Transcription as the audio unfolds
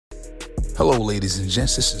Hello, ladies and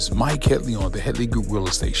gents. This is Mike Headley on the Headley Group Real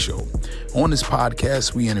Estate Show. On this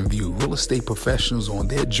podcast, we interview real estate professionals on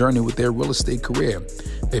their journey with their real estate career.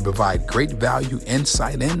 They provide great value,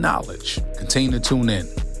 insight, and knowledge. Continue to tune in.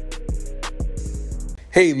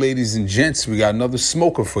 Hey, ladies and gents, we got another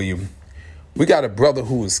smoker for you. We got a brother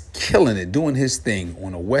who is killing it, doing his thing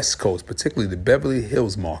on the West Coast, particularly the Beverly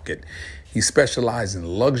Hills market. He specializes in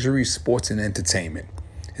luxury, sports, and entertainment.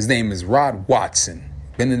 His name is Rod Watson.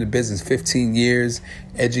 Been in the business 15 years,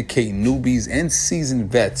 educating newbies and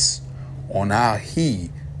seasoned vets on how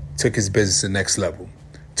he took his business to the next level.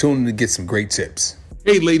 Tune in to get some great tips.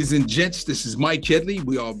 Hey, ladies and gents, this is Mike Headley.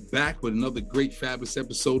 We are back with another great, fabulous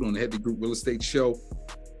episode on the Headley Group Real Estate Show.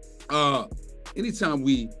 Anytime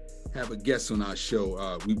we have a guest on our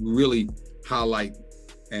show, we really highlight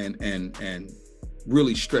and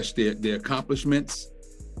really stretch their accomplishments.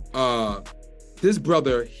 This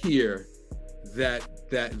brother here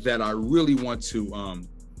that I really want to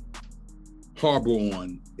harbor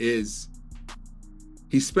on is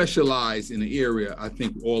he specialized in an area I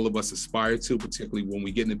think all of us aspire to, particularly when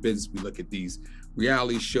we get in the business. We look at these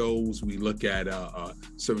reality shows, we look at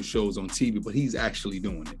certain shows on TV, but he's actually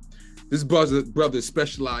doing it. This brother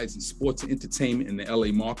specialized in sports and entertainment in the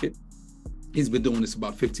LA market. He's been doing this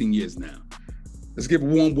about 15 years now. Let's give a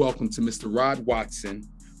warm welcome to Mr. Rod Watson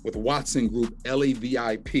with Watson Group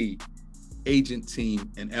LAVIP agent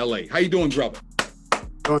team in LA. How you doing, brother?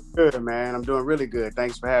 Doing good, man. I'm doing really good.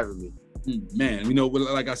 Thanks for having me. Man, you know,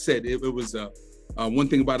 like I said, it was one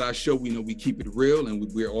thing about our show. We keep it real and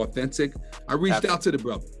we're authentic. I reached out to the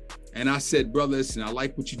brother and I said, brother, listen, I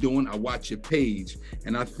like what you're doing. I watch your page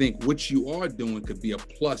and I think what you are doing could be a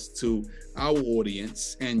plus to our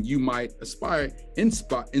audience, and you might inspire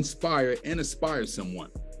someone.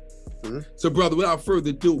 Mm-hmm. So, brother, without further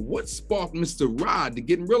ado, what sparked Mr. Rod to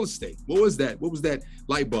get in real estate? What was that? What was that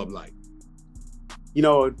light bulb like? You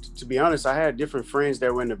know, to be honest, I had different friends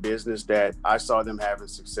that were in the business that I saw them having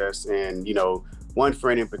success. And, you know, one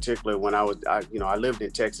friend in particular, when I lived in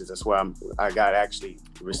Texas. That's where I got actually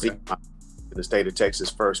received the state of Texas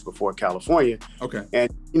first before California. Okay.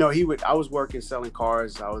 And, you know, I was working selling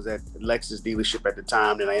cars. I was at Lexus dealership at the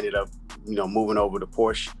time. Then I ended up, moving over to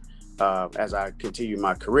Porsche as I continued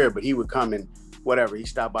my career. But he would come and whatever, he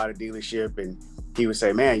stopped by the dealership and he would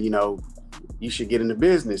say, man, you should get into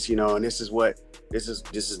business, and this is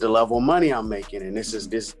the level of money I'm making, and this is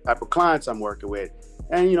this type of clients I'm working with.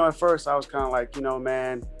 And, at first I was kind of like,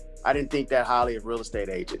 man, I didn't think that highly of real estate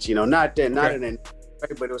agents, not in any way,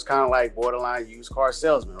 but it was kind of like borderline used car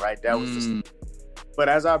salesman, right? That was But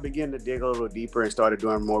as I began to dig a little deeper and started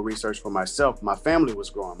doing more research for myself, my family was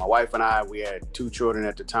growing. My wife and I, we had 2 children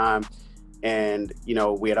at the time, and,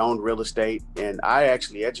 we had owned real estate, and I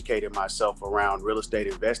actually educated myself around real estate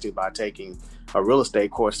investing by taking a real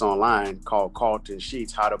estate course online called Carlton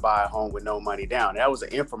Sheets, How to Buy a Home with No Money Down. That was an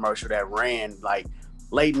infomercial that ran like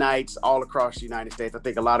late nights all across the United States. I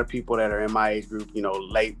think a lot of people that are in my age group,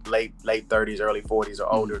 late 30s, early 40s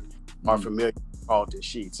or older are familiar with Carlton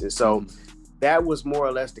Sheets. And so that was more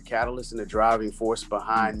or less the catalyst and the driving force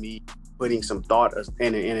behind me putting some thought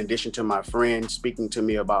in addition to my friend speaking to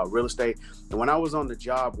me about real estate. And when I was on the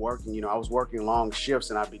job working, I was working long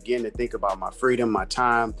shifts, and I began to think about my freedom, my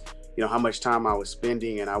time, how much time I was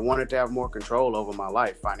spending, and I wanted to have more control over my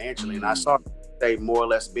life financially. And I saw it more or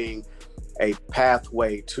less being a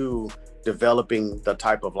pathway to developing the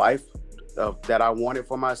type of life that I wanted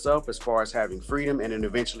for myself, as far as having freedom and then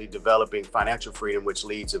eventually developing financial freedom, which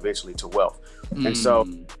leads eventually to wealth. And so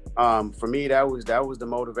for me, that was the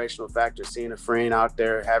motivational factor, seeing a friend out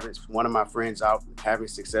there, having one of my friends out having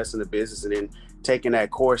success in the business, and then taking that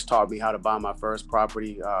course taught me how to buy my first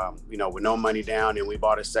property, with no money down. And we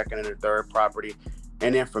bought a second and a third property.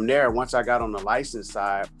 And then from there, once I got on the license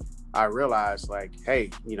side, I realized like, hey,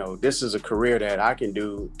 this is a career that I can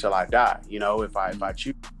do till I die, if I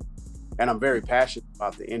choose. And I'm very passionate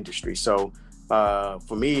about the industry. So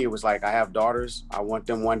for me, it was like, I have daughters. I want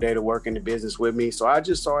them one day to work in the business with me. So I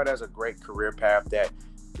just saw it as a great career path, that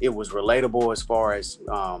it was relatable as far as,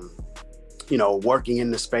 working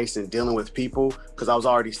in the space and dealing with people, because I was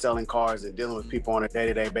already selling cars and dealing with people on a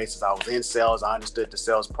day-to-day basis. I was in sales. I understood the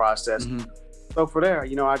sales process. So for there,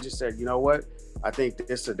 I just said, you know what? I think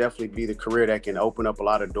this will definitely be the career that can open up a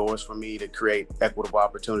lot of doors for me to create equitable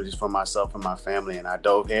opportunities for myself and my family. And I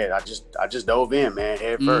dove in. I just dove in, man,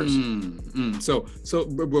 head first. So,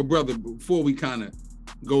 brother, before we kind of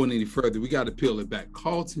go any further, we got to peel it back.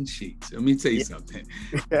 Carlton Sheets. Let me tell you something.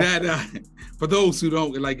 That for those who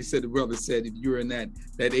don't, like you said, the brother said, if you're in that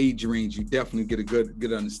age range, you definitely get a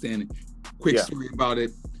good understanding. Quick story about it.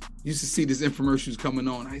 used to see these infomercials coming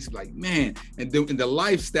on. I used to be like, man, and the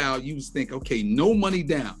lifestyle, you just think, okay, no money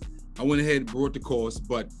down. I went ahead and brought the course,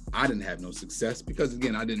 but I didn't have no success because,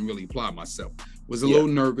 again, I didn't really apply myself. Was a little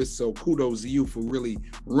nervous, so kudos to you for really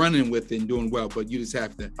running with it and doing well. But you just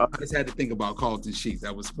have to, I just had to think about Carlton Sheets.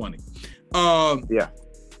 That was funny.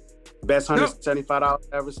 Best $175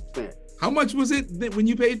 ever spent. How much was it when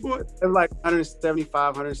you paid for it? It was like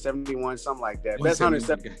 175, 171, something like that. Best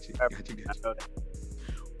 175. Got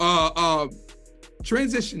you.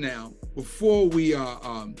 Transition now, before we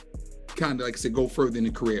kind of, like I said, go further in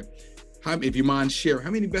the career. If you mind sharing,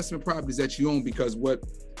 how many investment properties that you own? Because what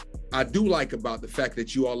I do like about the fact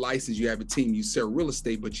that you are licensed, you have a team, you sell real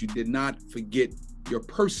estate, but you did not forget your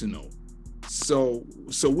personal. So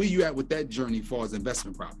where you at with that journey as far as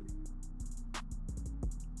investment property?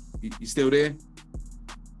 You still there?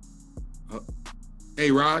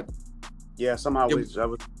 Hey, Rod? Yeah, somehow we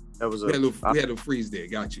had a freeze there.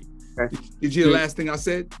 Got you. Okay. Did you hear the last thing I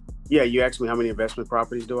said? Yeah, you asked me how many investment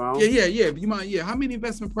properties do I own? Yeah. If you mind, how many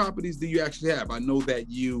investment properties do you actually have? I know that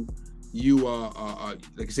you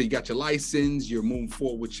like I said, you got your license. You're moving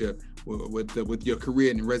forward with your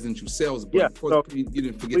career in residential sales. But you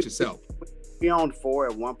didn't forget yourself. We owned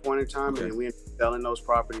 4 at one point in time, and we ended up selling those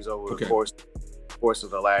properties over the course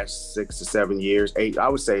of the last 6 to 7 years. 8, I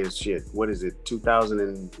would say it's what is it,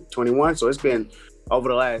 2021? So it's been over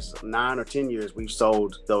the last 9 or 10 years, we've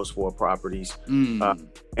sold those 4 properties.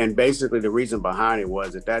 And basically the reason behind it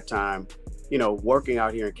was at that time, working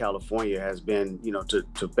out here in California has been,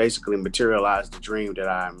 to basically materialize the dream that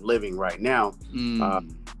I'm living right now.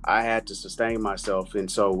 I had to sustain myself. And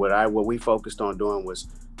so what we focused on doing was,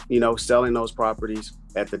 selling those properties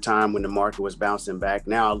at the time when the market was bouncing back.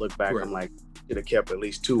 Now I look back, I'm like, should have kept at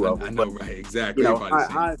least 2 of them. I know, right? Exactly.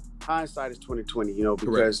 Hindsight is 2020,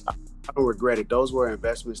 because I don't regret it. Those were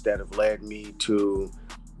investments that have led me to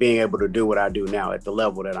being able to do what I do now at the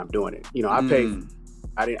level that I'm doing it. I paid.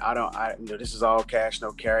 This is all cash,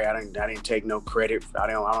 no carry. I didn't take no credit. I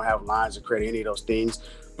don't have lines of credit, any of those things.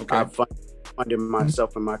 Okay. I funded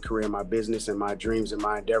myself and my career, my business, and my dreams and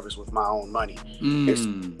my endeavors with my own money.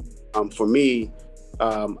 For me,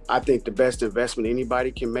 I think the best investment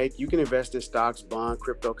anybody can make, you can invest in stocks, bonds,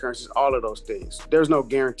 cryptocurrencies, all of those things. There's no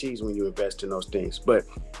guarantees when you invest in those things. But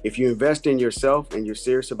if you invest in yourself and you're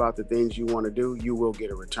serious about the things you want to do, you will get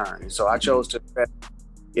a return. And so I chose to invest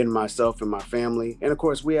in myself and my family. And of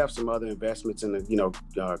course, we have some other investments in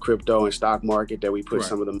the crypto and stock market that we put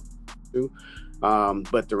some of them to.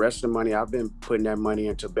 But the rest of the money, I've been putting that money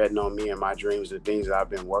into betting on me and my dreams, the things that I've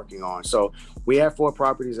been working on. So we had 4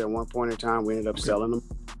 properties at one point in time. We ended up selling them.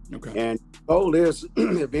 Okay. And the goal is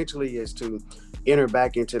eventually is to enter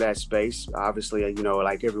back into that space. Obviously,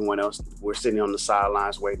 like everyone else, we're sitting on the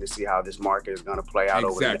sidelines waiting to see how this market is going to play out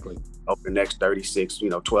over the next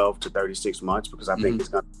 12 to 36 months, because I think it's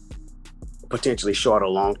going to potentially short a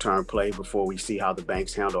long-term play before we see how the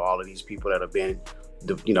banks handle all of these people that have been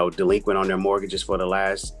delinquent on their mortgages for the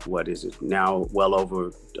last, now well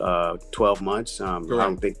over 12 months. I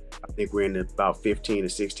think we're in about 15 to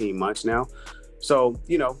 16 months now. So,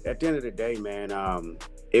 at the end of the day, man,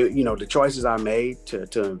 the choices I made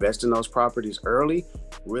to invest in those properties early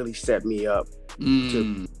really set me up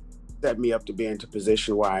to be into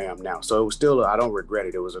position where I am now. So it was still, I don't regret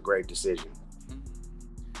it. It was a great decision.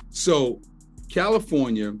 So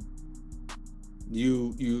California,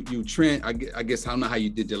 I guess, I don't know how you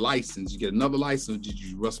did your license. You get another license? Did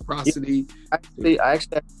you reciprocity? I actually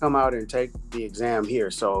had to come out and take the exam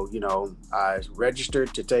here. So, I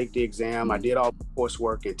registered to take the exam. I did all the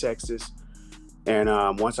coursework in Texas. And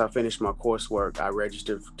once I finished my coursework, I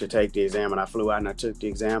registered to take the exam, and I flew out and I took the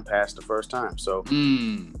exam, passed the first time. So,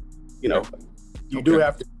 you do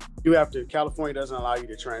have to, California doesn't allow you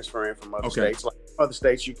to transfer in from other states. Like other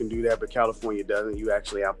states, you can do that, but California doesn't. You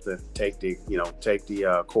actually have to take the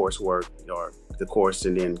coursework or the course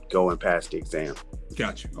and then go and pass the exam.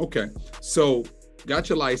 Gotcha. Okay. So got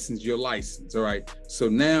your license, all right. So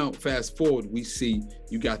now fast forward, we see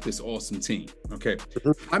you got this awesome team. Okay.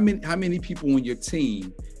 Mm-hmm. How many people on your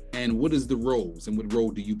team, and what is the roles, and what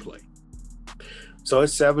role do you play? So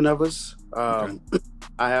it's 7 of us.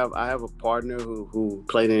 I have a partner who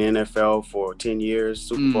played in the NFL for 10 years,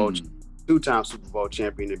 Super Bowl, 2-time Super Bowl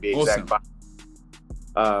champion to be exact.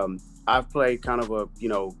 Awesome. I've played kind of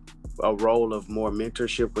a role of more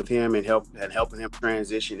mentorship with him and helping him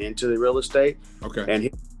transition into the real estate. Okay. And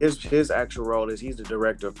his actual role is he's the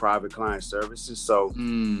director of private client services. So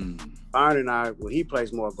Byron and I, he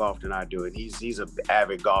plays more golf than I do, and he's an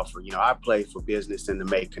avid golfer. I play for business and to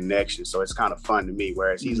make connections, so it's kind of fun to me.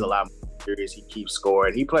 Whereas he's a lot more serious. He keeps score,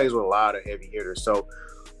 and he plays with a lot of heavy hitters. So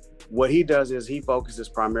what he does is he focuses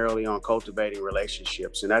primarily on cultivating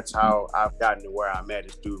relationships. And that's how I've gotten to where I'm at,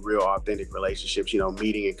 is through real authentic relationships,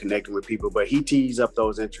 meeting and connecting with people. But he tees up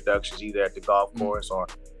those introductions either at the golf course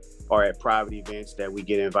or at private events that we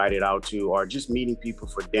get invited out to, or just meeting people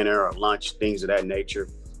for dinner or lunch, things of that nature.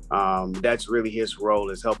 That's really his role,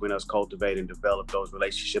 is helping us cultivate and develop those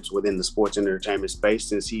relationships within the sports and entertainment space,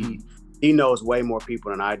 since he knows way more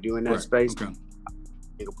people than I do in that space. Okay.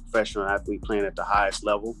 Being a professional athlete playing at the highest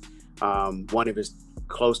level. One of his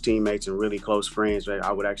close teammates and really close friends, right,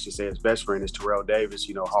 I would actually say his best friend, is Terrell Davis,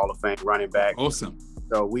 Hall of Fame running back. Awesome.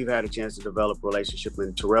 So we've had a chance to develop a relationship,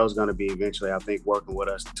 and Terrell's going to be eventually, I think, working with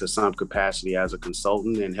us to some capacity as a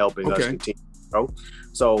consultant and helping us continue to grow.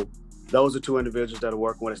 So those are two individuals that are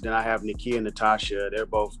working with us. Then I have Nikia and Natasha. They're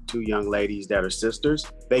both two young ladies that are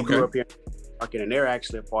sisters. They grew up here in the market, and they're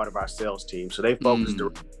actually a part of our sales team. So they focus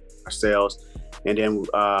on our sales. And then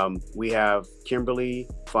we have Kimberly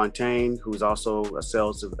Fontaine, who's also a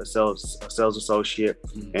sales associate,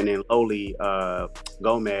 and then Loli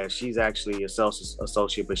Gomez. She's actually a sales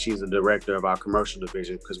associate, but she's the director of our commercial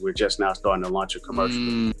division, because we're just now starting to launch a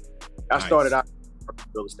commercial. I started out in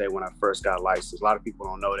real estate when I first got licensed. A lot of people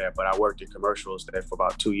don't know that, but I worked in commercial estate for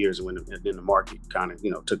about 2 years, and then the market kind of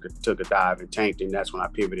took a dive and tanked, and that's when I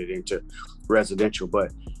pivoted into residential.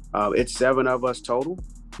 But it's 7 of us total.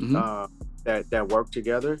 That work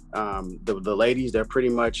together. The ladies, they're pretty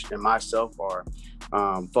much, and myself, are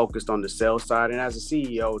focused on the sales side. And as a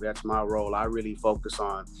CEO, that's my role. I really focus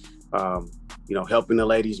on, helping the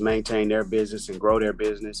ladies maintain their business and grow their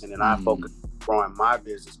business. And then I focus on growing my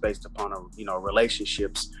business based upon,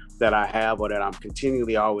 relationships that I have, or that I'm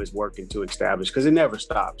continually always working to establish, because it never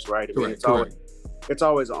stops, right? I mean, it's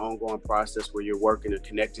always an ongoing process where you're working to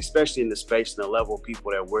connect, especially in the space and the level of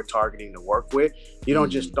people that we're targeting to work with. You don't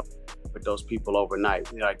just start with those people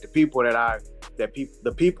overnight. Like the people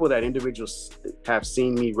that individuals have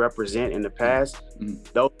seen me represent in the past,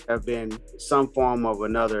 those have been some form of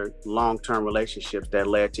another long-term relationships that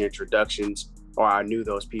led to introductions, or I knew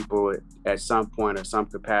those people at some point or some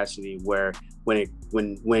capacity, where when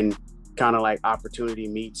kind of like opportunity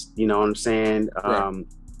meets, you know what I'm saying?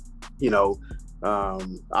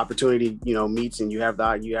 Opportunity, meets, and you have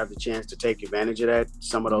the chance to take advantage of that.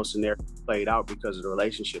 Some of those scenarios played out because of the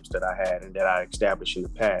relationships that I had and that I established in the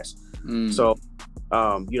past. So,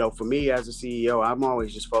 for me as a CEO, I'm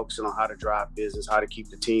always just focusing on how to drive business, how to keep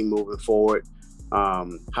the team moving forward,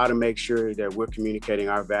 how to make sure that we're communicating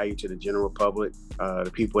our value to the general public,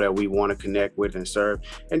 the people that we want to connect with and serve,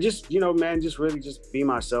 and just really just be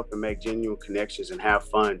myself and make genuine connections and have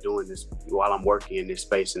fun doing this while I'm working in this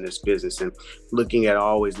space, in this business, and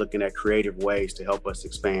always looking at creative ways to help us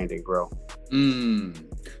expand and grow.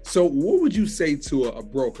 So what would you say to a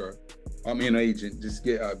broker, an agent, just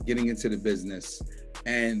getting into the business,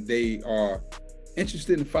 and they are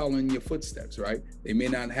interested in following your footsteps, right? They may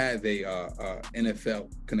not have a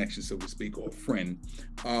NFL connection, so to speak, or a friend.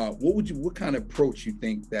 What kind of approach you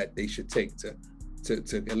think that they should take to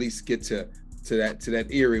at least get to that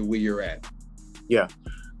area where you're at? Yeah.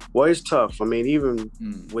 Well, it's tough. I mean, even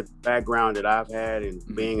with the background that I've had and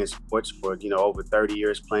being in sports for, over 30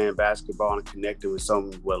 years, playing basketball and connecting with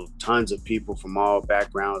tons of people from all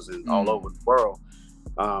backgrounds and all over the world.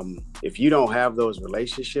 If you don't have those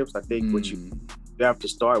relationships, I think what you have to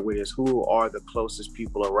start with is, who are the closest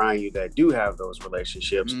people around you that do have those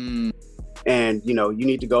relationships. And, you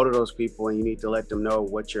need to go to those people and you need to let them know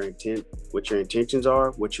what your intentions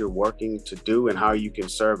are, what you're working to do, and how you can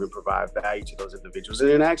serve and provide value to those individuals. And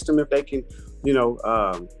then ask them if they can,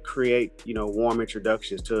 create, warm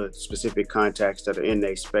introductions to specific contacts that are in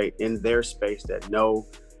their space that know,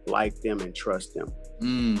 like them, and trust them.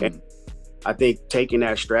 And I think taking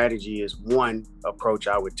that strategy is one approach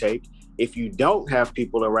I would take. If you don't have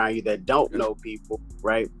people around you that don't know people,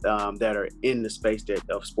 right, that are in the space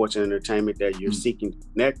of sports and entertainment that you're seeking to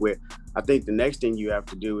connect with, I think the next thing you have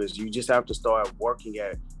to do is you just have to start working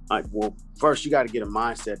at, first you got to get a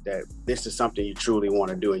mindset that this is something you truly want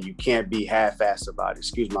to do, and you can't be half-assed about it.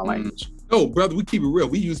 Excuse my language. Oh, brother, we keep it real.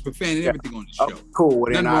 We use profanity and everything on the show. Oh, cool.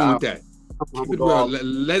 Well, nothing wrong with that. Keep it real.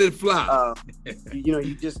 Let it fly.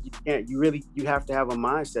 You can't. You have to have a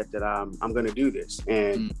mindset that I'm going to do this,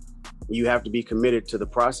 and you have to be committed to the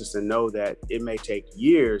process and know that it may take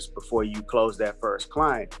years before you close that first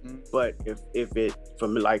client. But for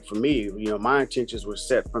me, my intentions were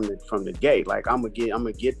set from the gate. Like, I'm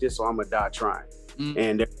gonna get this, or I'm gonna die trying,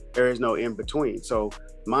 and there is no in between. So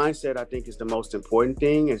mindset, I think, is the most important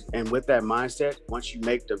thing. And with that mindset, once you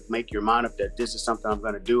make your mind up that this is something I'm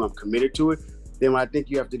gonna do, I'm committed to it, then what I think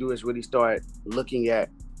you have to do is really start looking at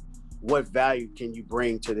what value can you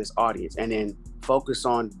bring to this audience, and then focus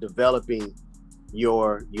on developing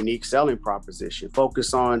your unique selling proposition.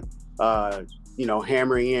 Focus on,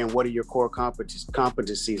 hammering in what are your core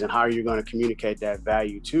competencies and how you're going to communicate that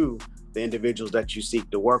value to the individuals that you seek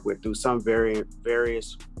to work with through some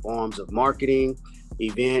various forms of marketing,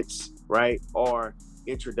 events, right? Or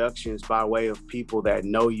introductions by way of people that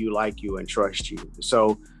know you, like you, and trust you.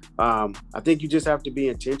 So I think you just have to be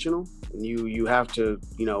intentional, and you have to,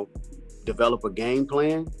 develop a game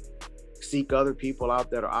plan, seek other people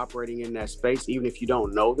out that are operating in that space. Even if you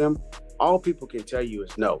don't know them, all people can tell you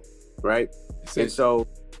is no, right? And so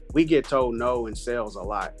we get told no in sales a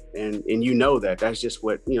lot. And that's just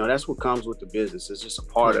what, that's what comes with the business. It's just a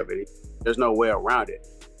part of it. There's no way around it.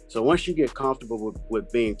 So once you get comfortable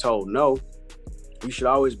with being told no, you should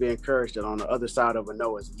always be encouraged that on the other side of a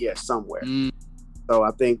no is a yes somewhere. So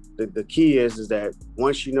I think the key is that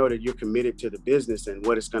once you know that you're committed to the business and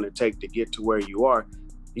what it's going to take to get to where you are,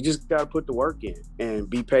 you just got to put the work in and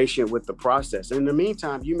be patient with the process. And in the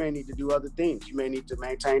meantime, you may need to do other things. You may need to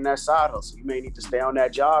maintain that side hustle. You may need to stay on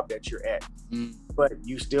that job that you're at, but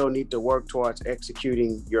you still need to work towards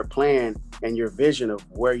executing your plan and your vision of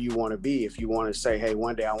where you want to be. If you want to say, hey,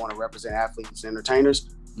 one day I want to represent athletes and entertainers,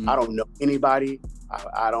 I don't know anybody.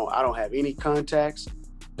 I don't have any contacts.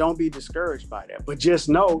 Don't be discouraged by that, but just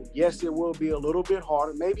know, yes, it will be a little bit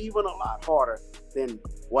harder, maybe even a lot harder than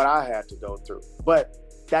what I had to go through. But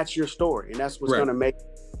that's your story, and that's what's going to make,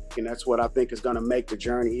 and that's what I think is going to make the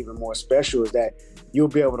journey even more special, is that you'll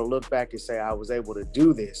be able to look back and say, I was able to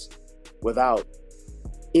do this without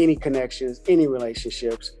any connections, any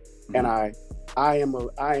relationships, and I am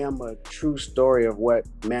a true story of what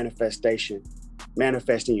manifesting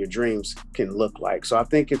your dreams can look like. So I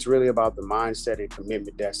think it's really about the mindset and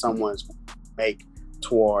commitment that someone's make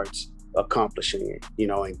towards accomplishing it,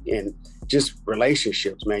 and just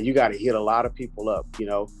relationships, man. You got to hit a lot of people up,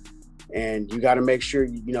 and you got to make sure,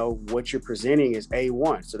 what you're presenting is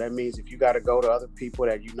A1. So that means if you got to go to other people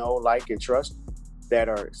that like, and trust that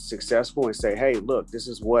are successful and say, hey, look, this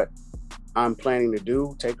is what I'm planning to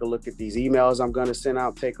do. Take a look at these emails I'm going to send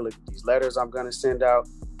out. Take a look at these letters I'm going to send out.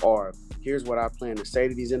 Or here's what I plan to say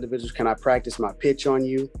to these individuals. Can I practice my pitch on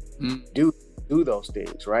you? Do those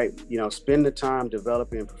things, right? Spend the time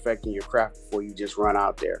developing and perfecting your craft before you just run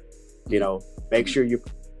out there. Make sure you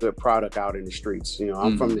put good product out in the streets.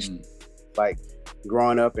 I'm from the like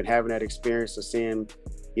growing up and having that experience of seeing,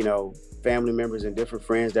 family members and different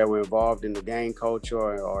friends that were involved in the gang culture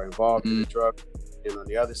or involved in the drug. And on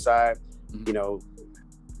the other side,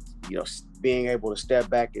 being able to step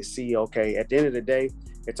back and see, okay, at the end of the day,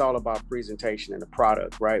 it's all about presentation and the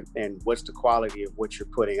product, right? And what's the quality of what you're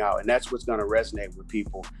putting out? And that's what's going to resonate with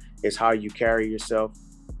people, is how you carry yourself.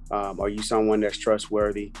 Are you someone that's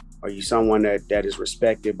trustworthy? Are you someone that is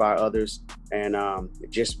respected by others? And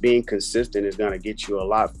just being consistent is going to get you a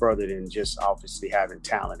lot further than just obviously having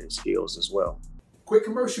talent and skills as well. Quick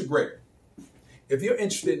commercial break. If you're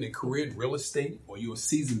interested in a career in real estate, or you're a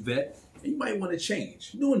seasoned vet, and you might want to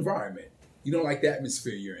change, new environment, you don't like the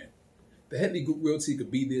atmosphere you're in, the Headley Group Realty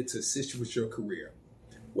could be there to assist you with your career.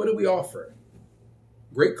 What do we offer?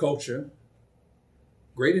 Great culture,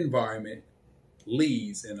 great environment,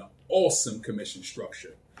 leads, and an awesome commission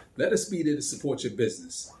structure. Let us be there to support your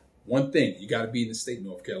business. One thing, you got to be in the state of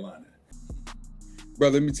North Carolina.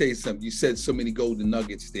 Brother, let me tell you something. You said so many golden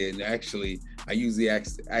nuggets there, and actually, I usually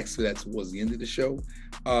ask for that towards the end of the show.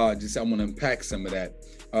 I want to unpack some of that.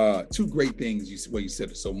 Two great things, you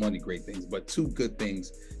said so many great things, but two good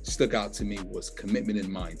things stuck out to me was commitment and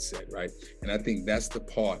mindset, right? And I think that's the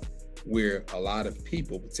part where a lot of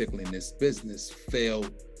people, particularly in this business, fail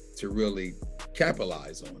to really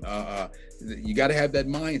capitalize on. You got to have that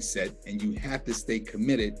mindset, and you have to stay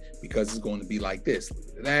committed, because it's going to be like this, a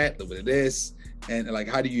little bit of that, a little bit of this, and like,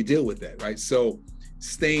 how do you deal with that, right? So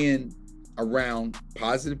staying around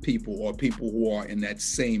positive people, or people who are in that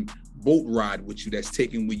same boat ride with you, that's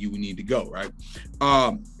taking where you need to go, right?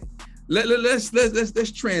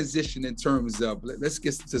 Let's transition in terms of, let's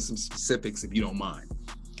get to some specifics, if you don't mind.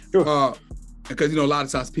 Sure. Because a lot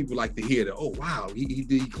of times people like to hear that, oh wow,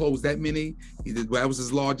 he closed that many. That was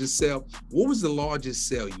his largest sale. What was the largest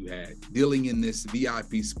sale you had dealing in this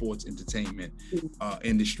VIP sports entertainment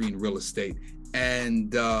industry and real estate?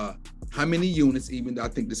 And how many units? Even though I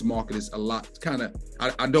think this market is a lot,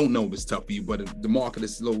 I don't know if it's tough for you, but the market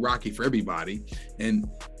is a little rocky for everybody. And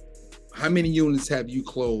how many units have you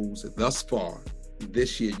closed thus far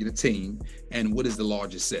this year, your team? And what is the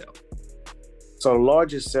largest sale? So the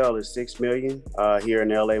largest sale is $6 million here in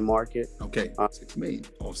the LA market. Okay, $6 million,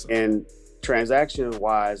 awesome. And transaction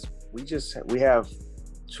wise, we have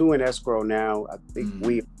 2 in escrow now. I think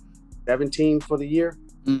we 17 for the year.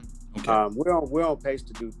 Okay. We're on pace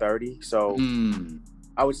to do 30. So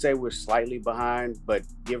I would say we're slightly behind, but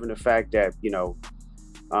given the fact that,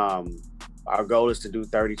 our goal is to do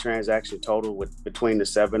 30 transactions total with between the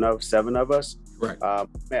seven of us. Right.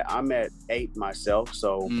 I'm at 8 myself.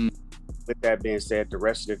 So with that being said, the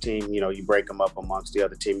rest of the team, you break them up amongst the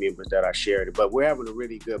other team members that I shared it. But we're having a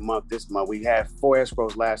really good month this month. We had 4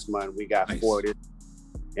 escrows last month. We got 4 this,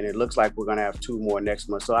 and it looks like we're going to have 2 more next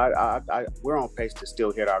month. So we're on pace to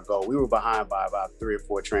still hit our goal. We were behind by about 3 or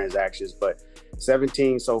 4 transactions, but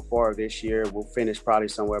 17 so far this year. We'll finish probably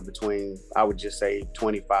somewhere between, I would just say,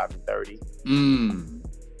 25 and 30.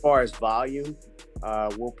 As far as volume,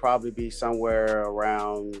 we'll probably be somewhere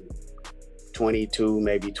around 22,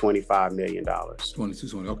 maybe $25 million.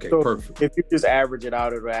 22, okay, so perfect. If you just average it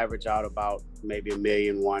out, it'll average out about maybe $1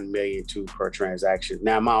 million, $1 million, $2 million per transaction.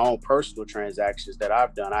 Now, my own personal transactions that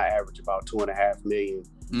I've done, I average about $2.5 million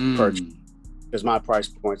per, because my price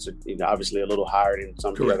points are obviously a little higher than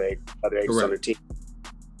some of the other agents on the team.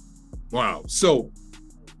 Wow. So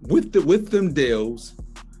with them deals,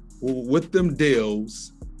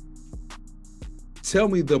 tell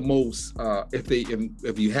me the most,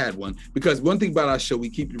 if you had one, because one thing about our show, we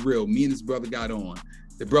keep it real. Me and his brother got on.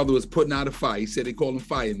 The brother was putting out a fire. He said they call him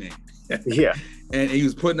Fireman. Yeah. And he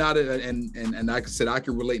was putting out it, and like I said, I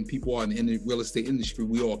can relate, and people are in the real estate industry,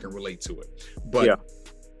 we all can relate to it. But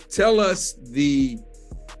tell us the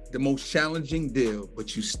most challenging deal,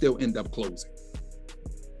 but you still end up closing.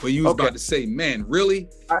 But you was about to say, man, really?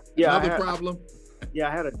 Another problem? Yeah,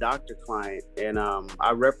 I had a doctor client, and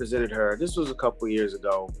I represented her. This was a couple of years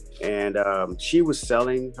ago, and she was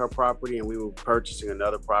selling her property, and we were purchasing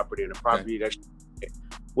another property, and the property that she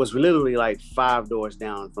was literally like 5 doors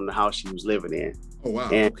down from the house she was living in. Oh wow!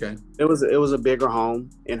 And okay. It was a bigger home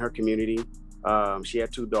in her community. She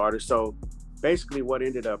had 2 daughters, so basically what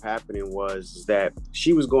ended up happening was that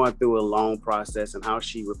she was going through a loan process, and how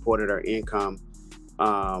she reported her income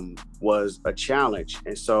was a challenge,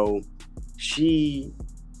 and so she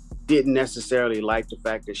didn't necessarily like the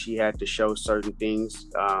fact that she had to show certain things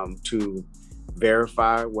to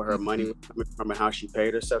verify where her money was coming from and how she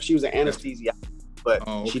paid herself. She was an anesthesiologist, but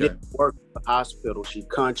she didn't work at the hospital. She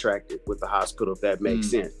contracted with the hospital, if that makes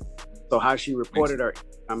sense. So how she reported her,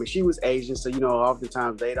 I mean, she was Asian, so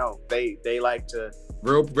oftentimes they like to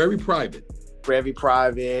very private. Very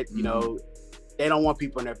private, they don't want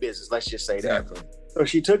people in their business. Let's just say that. So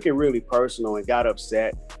she took it really personal and got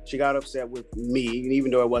upset. She got upset with me, and even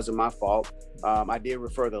though it wasn't my fault, I did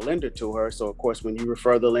refer the lender to her. So of course, when you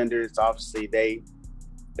refer the lender, it's obviously they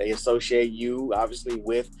associate you obviously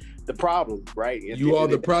with the problem, right? You are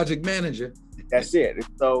the project manager. That's it. And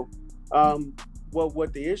so,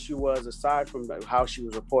 what the issue was, aside from how she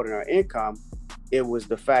was reporting her income, it was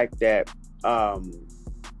the fact that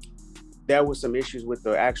there was some issues with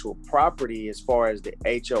the actual property as far as the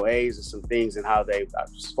HOAs and some things, and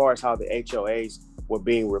as far as how the HOAs were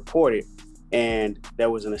being reported, and there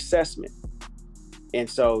was an assessment. And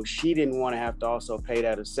so she didn't want to have to also pay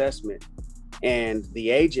that assessment. And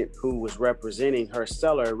the agent who was representing her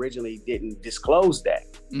seller originally didn't disclose that.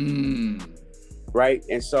 Right.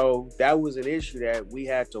 And so that was an issue that we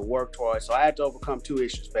had to work towards. So I had to overcome 2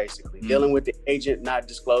 issues, basically dealing with the agent not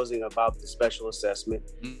disclosing about the special assessment,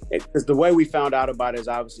 because the way we found out about it is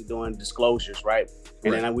obviously doing disclosures. Right.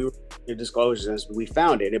 And then we were doing disclosures and we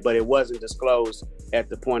found it, but it wasn't disclosed at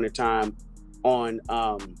the point in time on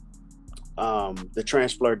the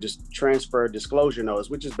transfer disclosure notice,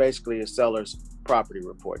 which is basically a seller's property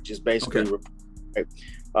report, just basically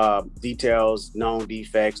details, known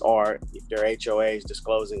defects, or if their HOAs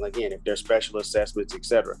disclosing, again, if there's special assessments,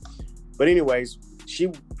 etc. But anyways, she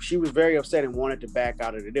was very upset and wanted to back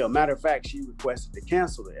out of the deal. Matter of fact, she requested to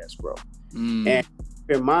cancel the escrow. And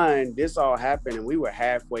keep in mind, this all happened and we were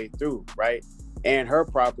halfway through, right? And her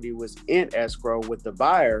property was in escrow with the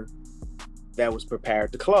buyer that was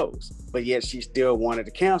prepared to close, but yet she still wanted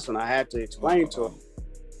to cancel. And I had to explain to her,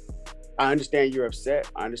 I understand you're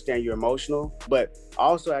upset, I understand you're emotional, but I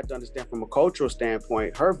also have to understand from a cultural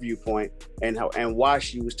standpoint, her viewpoint and why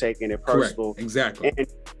she was taking it personal. Correct. Exactly. And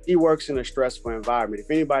she works in a stressful environment.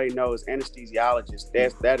 If anybody knows anesthesiologists,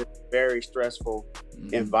 that is a very stressful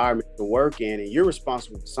environment to work in, and you're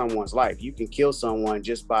responsible for someone's life. You can kill someone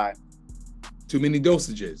just by too many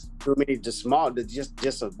dosages. Too many, just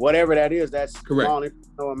whatever that is. That's correct.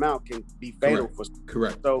 Small amount can be fatal for.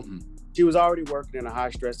 Correct. So she was already working in a high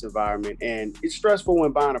stress environment, and it's stressful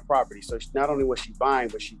when buying a property. So not only was she buying,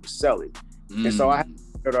 but she was selling. And so I had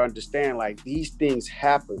to understand, like, these things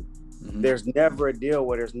happen. There's never a deal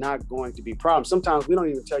where there's not going to be problems. Sometimes we don't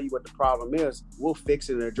even tell you what the problem is. We'll fix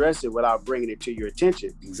it and address it without bringing it to your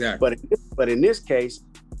attention. Exactly. But in this case,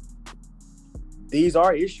 these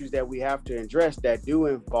are issues that we have to address that do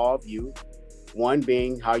involve you. One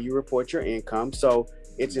being how you report your income. So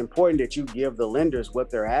it's important that you give the lenders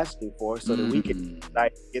what they're asking for so that we can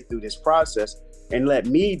get through this process and let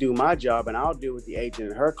me do my job, and I'll deal with the agent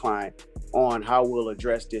and her client on how we'll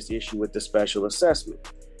address this issue with the special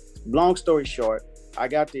assessment. Long story short, I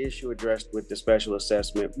got the issue addressed with the special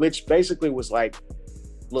assessment, which basically was like,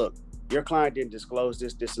 look, your client didn't disclose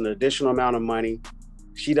this. This is an additional amount of money.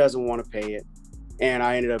 She doesn't want to pay it. And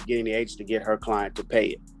I ended up getting the agent to get her client to pay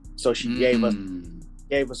it. So she gave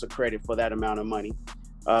us a credit for that amount of money,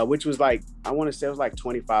 which was like, I want to say it was like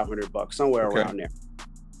 $2,500, somewhere around there.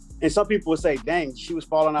 And some people would say, dang, she was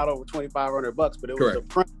falling out over $2,500, but it was the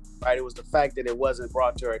principle, right? It was the fact that it wasn't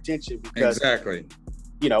brought to her attention because,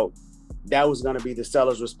 you know, that was going to be the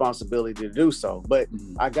seller's responsibility to do so. But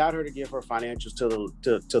I got her to give her financials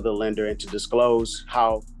to the lender and to disclose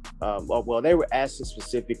how, well, they were asking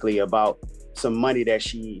specifically about some money that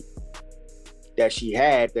she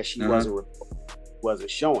had that she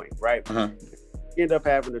wasn't showing, right? She ended up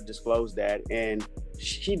having to disclose that, and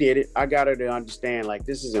she did it. I got her to understand, like,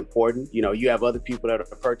 this is important. You know, you have other people that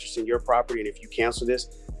are purchasing your property, and if you cancel this,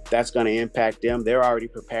 that's going to impact them. They're already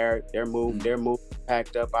prepared. They're moved,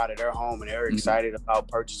 packed up out of their home, and they're excited about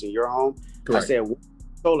purchasing your home. Correct. I said,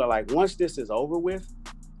 told her, like, once this is over with,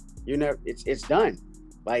 it's done.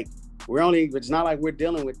 Like, it's not like we're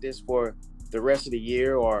dealing with this for the rest of the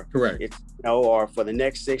year or it's, you know, or for the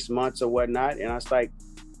next 6 months or whatnot. And I was like,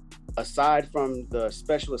 aside from the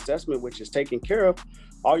special assessment, which is taken care of,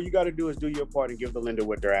 all you got to do is do your part and give the lender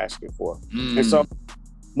what they're asking for. And so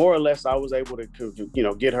more or less, I was able to, you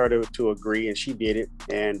know, get her to agree, and she did it.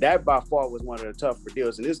 And that by far was one of the tougher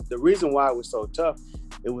deals. And the reason why it was so tough,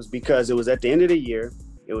 it was because it was at the end of the year.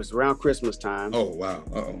 It was around Christmas time. Oh, wow.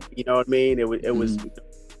 You know what I mean? It was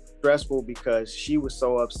stressful because she was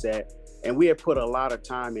so upset. And we had put a lot of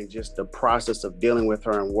time in just the process of dealing with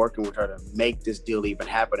her and working with her to make this deal even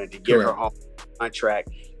happen and to get her home on track.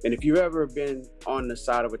 And if you've ever been on the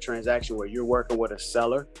side of a transaction where you're working with a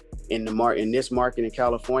seller in this market in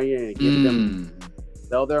California and get them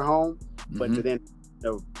sell their home, but to then,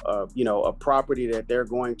 you know, a property that they're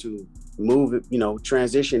going to move, you know,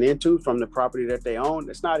 transition into from the property that they own,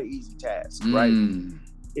 it's not an easy task, right?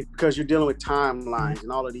 It's because you're dealing with timelines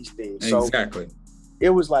and all of these things. Exactly. So it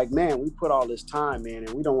was like, man, we put all this time in, and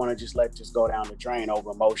we don't want to just let this go down the drain over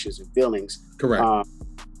emotions and feelings. Correct.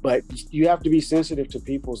 But you have to be sensitive to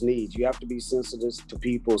people's needs. You have to be sensitive to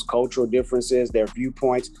people's cultural differences, their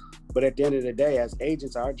viewpoints. But at the end of the day, as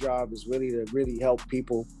agents, our job is really to help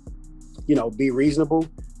people, you know, be reasonable,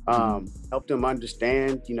 help them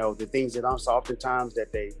understand, you know, the things that oftentimes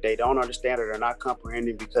that they don't understand or they're not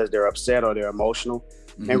comprehending because they're upset or they're emotional.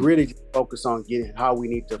 And really just focus on getting how we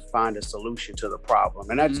need to find a solution to the problem.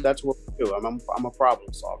 And that's what we do. I'm a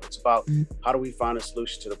problem solver. It's about how do we find a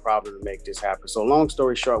solution to the problem to make this happen. So long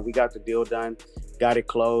story short, we got the deal done, got it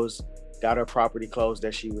closed, got her property closed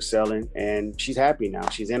that she was selling, and she's happy now.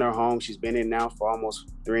 She's in her home. She's been in now for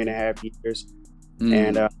almost 3.5 years.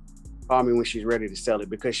 And called me when she's ready to sell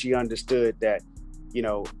it because she understood that, you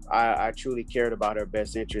know, I truly cared about her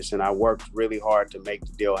best interests, and I worked really hard to make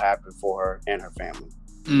the deal happen for her and her family.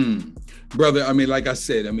 Brother, I mean, like I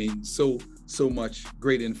said, I mean, so much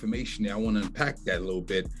great information there. I want to unpack that a little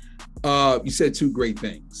bit. You said two great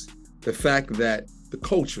things. The fact that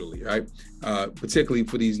culturally, right, particularly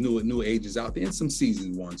for these new agents out there and some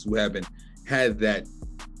seasoned ones who haven't had that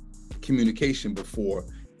communication before,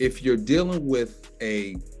 if you're dealing with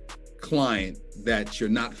a client that you're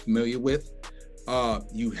not familiar with,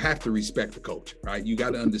 you have to respect the culture, right? You got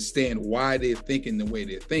to understand why they're thinking the way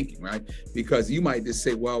they're thinking, right? Because you might just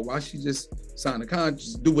say, well, why she just sign a contract,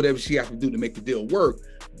 just do whatever she has to do to make the deal work.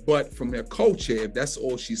 But from their culture, if that's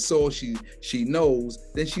all she saw, she knows,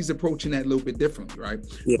 then she's approaching that a little bit differently, right?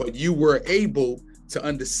 Yeah. But you were able to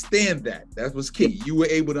understand that. That was key. You were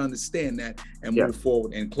able to understand that and move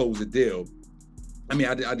forward and close the deal. I mean,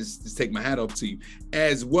 I just take my hat off to you,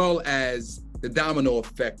 as well as the domino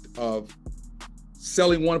effect of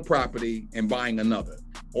selling one property and buying another.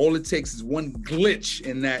 All it takes is one glitch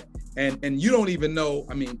in that, and you don't even know,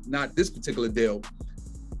 I mean, not this particular deal,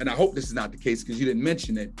 and I hope this is not the case because you didn't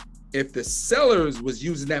mention it, if the sellers was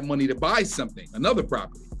using that money to buy something, another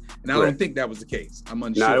property. And I don't think that was the case. I'm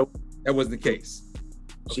unsure. That wasn't the case.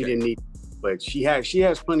 She didn't need, but she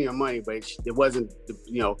has plenty of money, but it wasn't,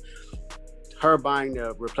 you know, her buying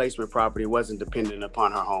the replacement property wasn't dependent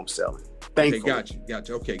upon her home selling. Thankfully. Okay, got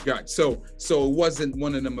you. Okay, got you. So it wasn't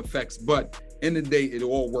one of them effects, but in the day, it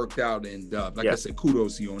all worked out. And like I said,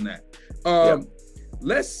 kudos to you on that.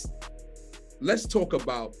 Let's talk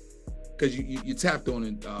about, because you tapped on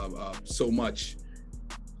it so much,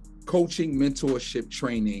 coaching, mentorship,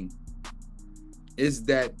 training, is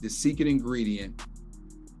that the secret ingredient?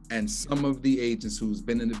 And some of the agents who's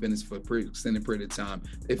been in the business for a pretty extended period of time,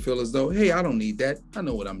 they feel as though, hey, I don't need that. I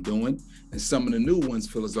know what I'm doing. And some of the new ones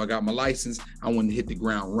feel as though I got my license. I want to hit the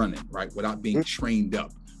ground running, right? Without being trained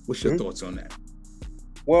up. What's your thoughts on that?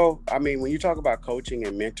 Well, I mean, when you talk about coaching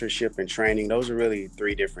and mentorship and training, those are really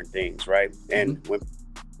three different things, right? And when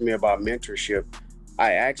me about mentorship,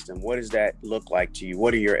 I asked them, what does that look like to you?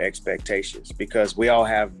 What are your expectations? Because we all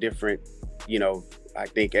have different, I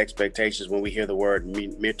think expectations when we hear the word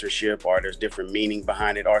mentorship, or there's different meaning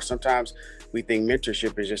behind it, or sometimes we think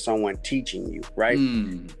mentorship is just someone teaching you, right?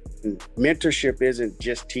 Mentorship isn't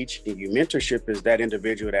just teaching you. Mentorship is that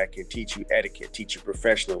individual that can teach you etiquette, teach you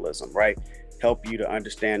professionalism, right? Help you to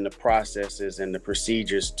understand the processes and the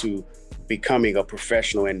procedures to becoming a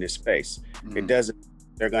professional in this space. It doesn't,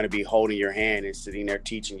 they're going to be holding your hand and sitting there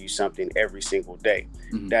teaching you something every single day.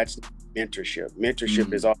 That's mentorship.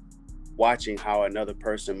 Mentorship is all watching how another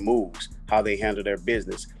person moves, how they handle their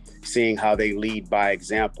business, seeing how they lead by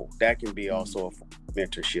example. That can be also a form of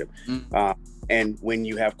mentorship. And when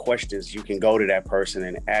you have questions, you can go to that person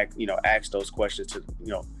and ask those questions to,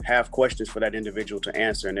 have questions for that individual to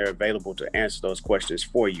answer, and they're available to answer those questions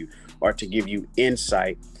for you, or to give you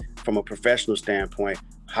insight from a professional standpoint,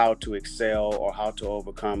 how to excel or how to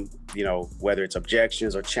overcome, whether it's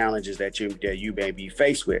objections or challenges that you may be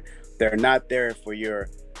faced with. They're not there for your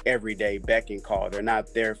everyday beck and call. They're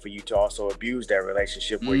not there for you to also abuse that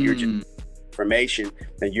relationship where you're just information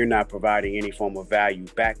and you're not providing any form of value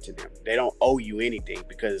back to them. They don't owe you anything,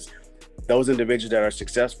 because those individuals that are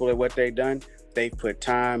successful at what they've done, they've put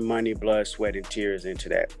time, money, blood, sweat, and tears into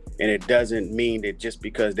that. And it doesn't mean that just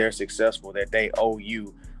because they're successful that they owe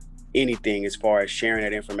you anything as far as sharing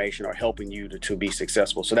that information or helping you to be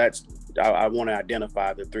successful. So that's, I want to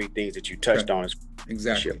identify the three things that you touched on.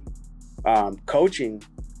 Exactly. Coaching,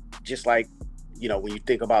 just like, when you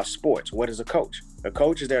think about sports, what is a coach? A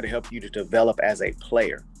coach is there to help you to develop as a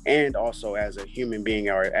player and also as a human being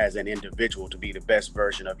or as an individual to be the best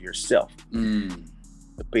version of yourself.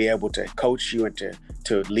 To be able to coach you and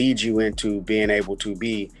to lead you into being able to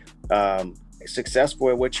be successful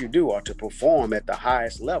at what you do, or to perform at the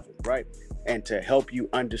highest level, right? And to help you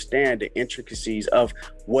understand the intricacies of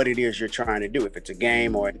what it is you're trying to do, if it's a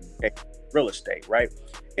game or real estate, right?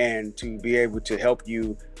 And to be able to help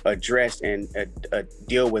you address and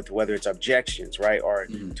deal with whether it's objections, right? Or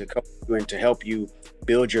to coach you and to help you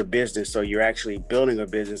build your business, so you're actually building a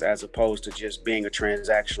business as opposed to just being a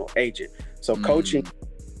transactional agent. So coaching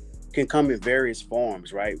can come in various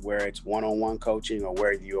forms, right? Where it's one-on-one coaching, or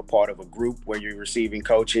where you're a part of a group where you're receiving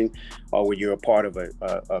coaching, or where you're a part of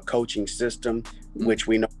a coaching system, which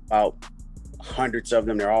we know about hundreds of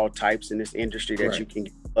them. There are all types in this industry that you can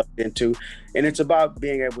get plugged into. And it's about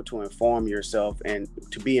being able to inform yourself and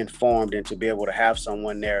to be informed, and to be able to have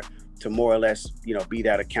someone there to more or less, be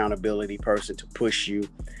that accountability person to push you,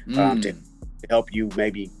 to help you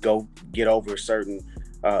maybe go get over certain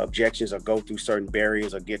objections, or go through certain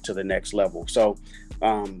barriers, or get to the next level. So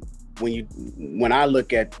when I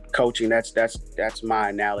look at coaching, that's my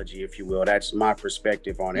analogy, if you will. That's my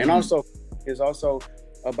perspective on it. And also is also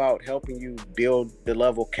about helping you build the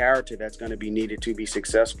level of character that's going to be needed to be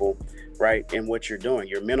successful, right? In what you're doing,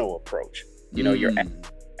 your mental approach, your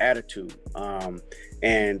attitude,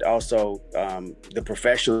 and also the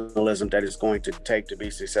professionalism that it's going to take to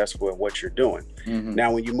be successful at what you're doing.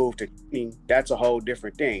 Now, when you move to training, that's a whole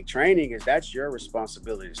different thing. Training that's your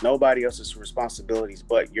responsibility. It's nobody else's responsibilities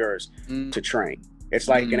but yours to train. It's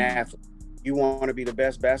like an athlete. You want to be the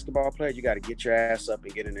best basketball player, you got to get your ass up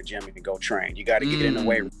and get in the gym and go train. You got to get in the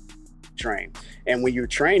weight room, train. And when you're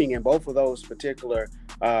training in both of those particular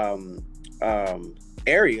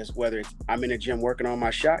areas, whether it's I'm in the gym working on my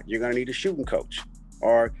shot, you're going to need a shooting coach,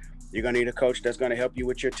 or you're going to need a coach that's going to help you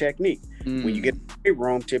with your technique. When you get in the weight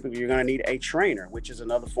room, typically you're going to need a trainer, which is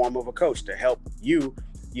another form of a coach to help you,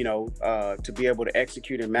 to be able to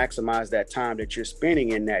execute and maximize that time that you're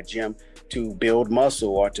spending in that gym to build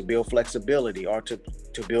muscle, or to build flexibility, or to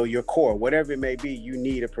build your core. Whatever it may be, you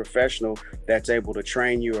need a professional that's able to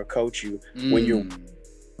train you or coach you when you're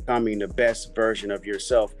becoming the best version of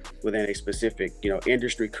yourself within a specific,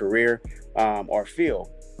 industry, career, or field.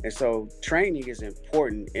 And so training is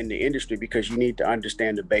important in the industry because you need to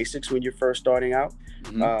understand the basics when you're first starting out.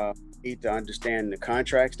 You need to understand the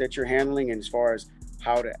contracts that you're handling, and as far as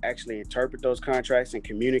how to actually interpret those contracts and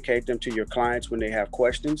communicate them to your clients when they have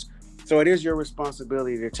questions. So it is your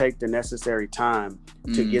responsibility to take the necessary time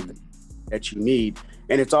to get that you need.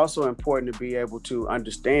 And it's also important to be able to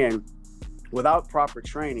understand, without proper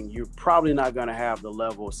training, you're probably not going to have the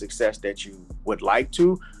level of success that you would like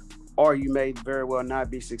to, or you may very well not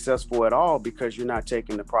be successful at all because you're not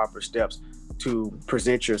taking the proper steps to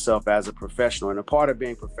present yourself as a professional. And a part of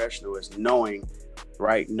being professional is knowing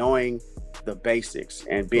the basics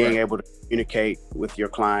and being able to communicate with your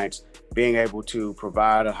clients, being able to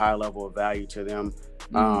provide a high level of value to them,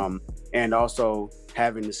 and also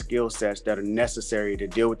having the skill sets that are necessary to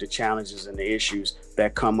deal with the challenges and the issues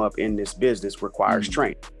that come up in this business requires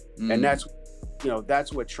training. And that's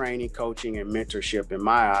what training, coaching, and mentorship, in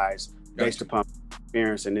my eyes, based upon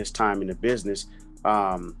experience in this time in the business,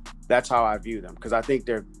 that's how I view them, because I think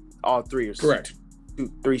they're all three are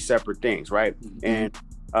three separate things, right? And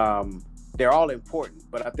they're all important,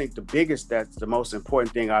 but I think that's the most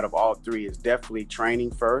important thing out of all three is definitely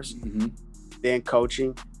training first, then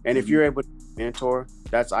coaching. And if you're able to mentor,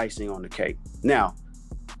 that's icing on the cake. Now,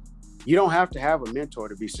 you don't have to have a mentor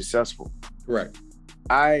to be successful. Correct.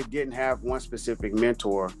 I didn't have one specific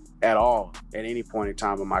mentor at all at any point in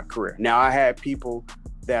time in my career. Now, I had people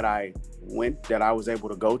that I was able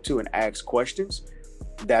to go to and ask questions.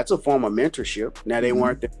 That's a form of mentorship. Now, they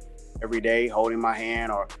weren't there every day holding my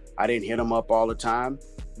hand, or I didn't hit them up all the time,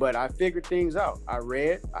 but I figured things out. I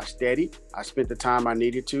read, I studied, I spent the time I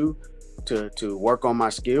needed to work on my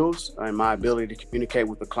skills and my ability to communicate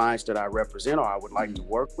with the clients that I represent or I would like to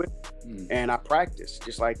work with. And I practiced,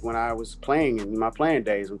 just like when I was playing in my playing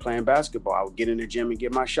days and playing basketball. I would get in the gym and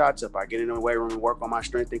get my shots up. I get in the weight room and work on my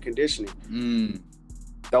strength and conditioning.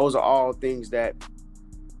 Those are all things that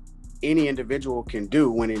any individual can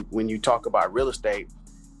do when you talk about real estate.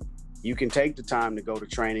 You can take the time to go to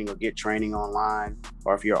training or get training online,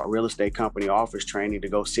 or if you're a real estate company offers training, to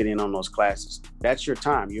go sit in on those classes. That's your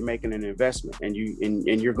time. You're making an investment, and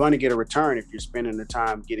you're going to get a return if you're spending the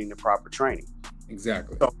time getting the proper training.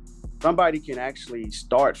 Exactly. So somebody can actually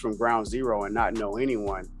start from ground zero and not know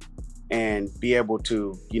anyone and be able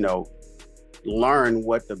to, learn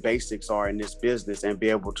what the basics are in this business and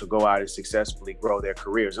be able to go out and successfully grow their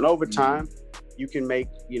careers. And over time, you can make,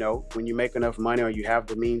 when you make enough money or you have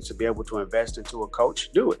the means to be able to invest into a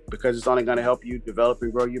coach, do it, because it's only going to help you develop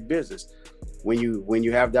and grow your business. When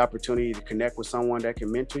you have the opportunity to connect with someone that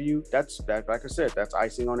can mentor you, that's like I said, that's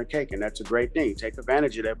icing on the cake, and that's a great thing. Take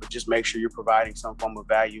advantage of that, but just make sure you're providing some form of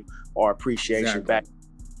value or appreciation back to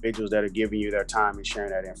individuals that are giving you their time and sharing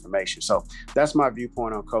that information. So that's my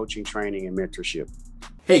viewpoint on coaching, training, and mentorship.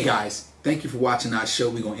 Hey guys, thank you for watching our show.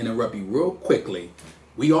 We're going to interrupt you real quickly.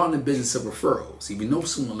 We are in the business of referrals. If you know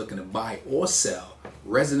someone looking to buy or sell,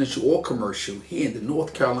 residential or commercial, here in the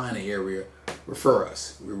North Carolina area, refer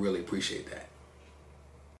us. We really appreciate that.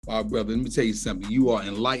 Wow, brother, let me tell you something. You are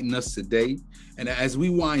enlightening us today. And as we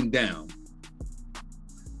wind down,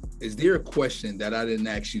 is there a question that I didn't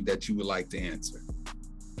ask you that you would like to answer?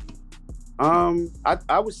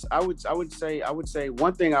 I would say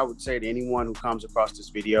one thing I would say to anyone who comes across this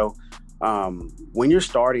video, when you're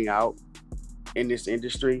starting out in this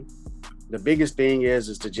industry, the biggest thing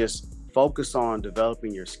is to just focus on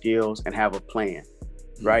developing your skills and have a plan,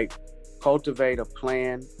 right? Cultivate a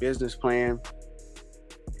plan, business plan,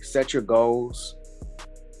 set your goals,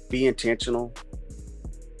 be intentional,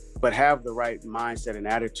 but have the right mindset and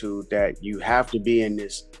attitude that you have to be in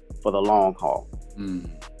this for the long haul.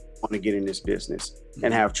 Want to get in this business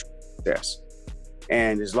and have success.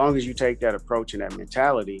 And as long as you take that approach and that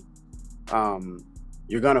mentality,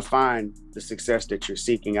 you're going to find the success that you're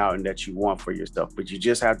seeking out and that you want for yourself. But you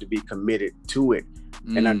just have to be committed to it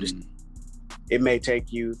and understand it may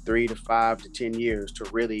take you 3 to 5 to 10 years to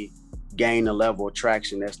really gain the level of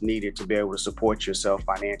traction that's needed to be able to support yourself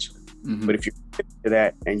financially. But if you get to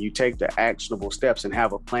that and you take the actionable steps and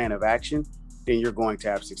have a plan of action, then you're going to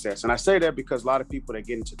have success. And I say that because a lot of people that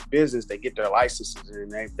get into the business, they get their licenses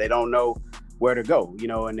and they don't know where to go,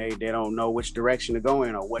 and they don't know which direction to go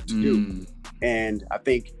in or what to do. And I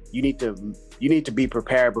think you need to be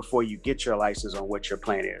prepared before you get your license on what your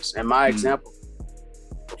plan is. And my example,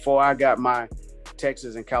 before I got my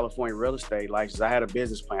Texas and California real estate license, I had a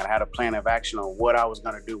business plan. I had a plan of action on what I was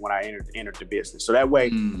going to do when I entered the business. So that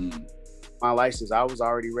way, my license, I was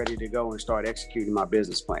already ready to go and start executing my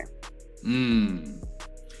business plan.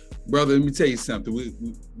 Brother, let me tell you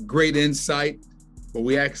something. Great insight, but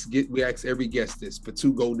we ask every guest this for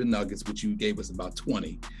 2 golden nuggets, which you gave us about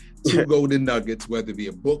 20. 2 golden nuggets, whether it be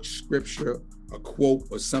a book, scripture, a quote,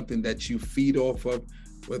 or something that you feed off of,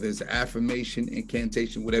 whether it's affirmation,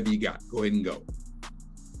 incantation, whatever you got. Go ahead and go.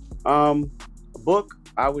 A book,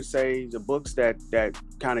 I would say the books that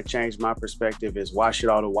kind of changed my perspective is Why Should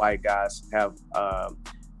All the White Guys Have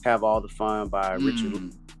All the Fun by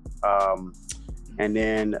Richard. And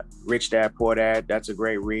then Rich Dad Poor Dad, that's a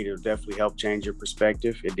great read. It'll definitely help change your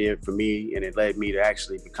perspective. It did for me, and it led me to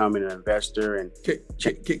actually becoming an investor. And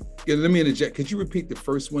let me interject. Could you repeat the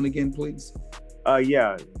first one again, please?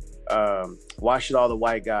 Yeah. Why should all the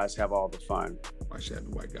white guys have all the fun? Why should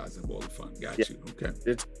the white guys have all the fun? Got you. Okay.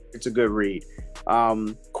 It's a good read.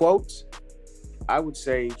 Quotes. I would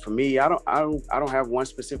say for me, I don't have one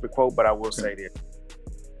specific quote, but I will say this.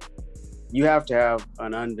 You have to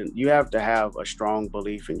have a strong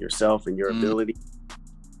belief in yourself and your ability,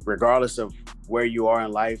 regardless of where you are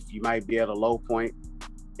in life. You might be at a low point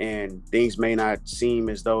and things may not seem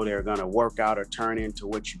as though they're going to work out or turn into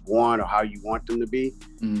what you want or how you want them to be.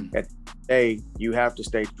 At the day, you have to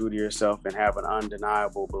stay true to yourself and have an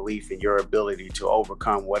undeniable belief in your ability to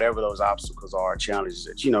overcome whatever those obstacles are, challenges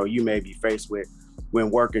that, you may be faced with when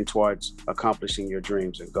working towards accomplishing your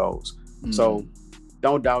dreams and goals. So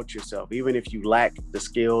don't doubt yourself. Even if you lack the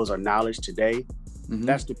skills or knowledge today,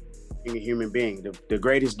 that's being a human being. The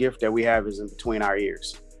greatest gift that we have is in between our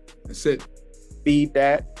ears. That's it. Feed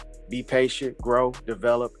that, be patient, grow,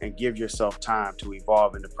 develop, and give yourself time to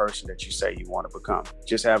evolve into the person that you say you want to become.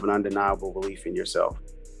 Just have an undeniable belief in yourself.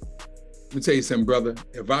 Let me tell you something, brother.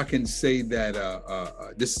 If I can say that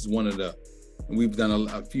this is one of the, and we've done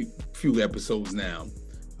a few episodes now,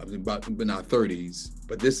 about in our 30s,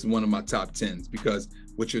 but this is one of my top 10s because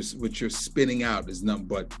what you're spinning out is nothing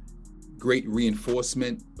but great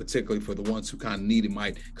reinforcement, particularly for the ones who kind of need it.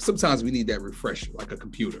 Because sometimes we need that refresher, like a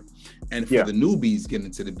computer. And for the newbies getting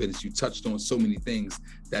into the business, you touched on so many things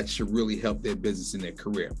that should really help their business and their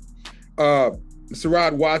career. Mr.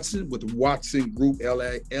 Rod Watson with Watson Group,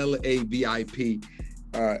 LAVIP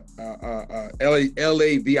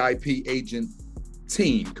agent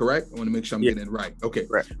team, correct? I want to make sure I'm getting it right. Okay,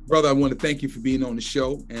 brother, I want to thank you for being on the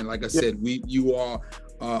show. And like I said, you are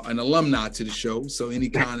an alumni to the show. So any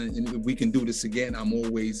kind of, we can do this again. I'm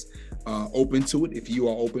always open to it if you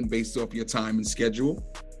are open based off your time and schedule.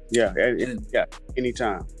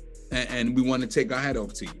 Anytime. And we want to take our hat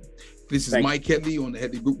off to you. This is Mike Headley on the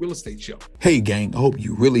Headley Group Real Estate Show. Hey, gang, I hope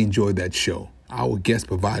you really enjoyed that show. Our guests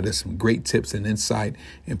provide us some great tips and insight,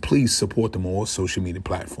 and please support them on all social media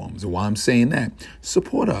platforms. And while I'm saying that,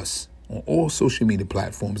 support us on all social media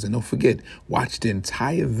platforms. And don't forget, watch the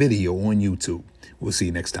entire video on YouTube. We'll see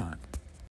you next time.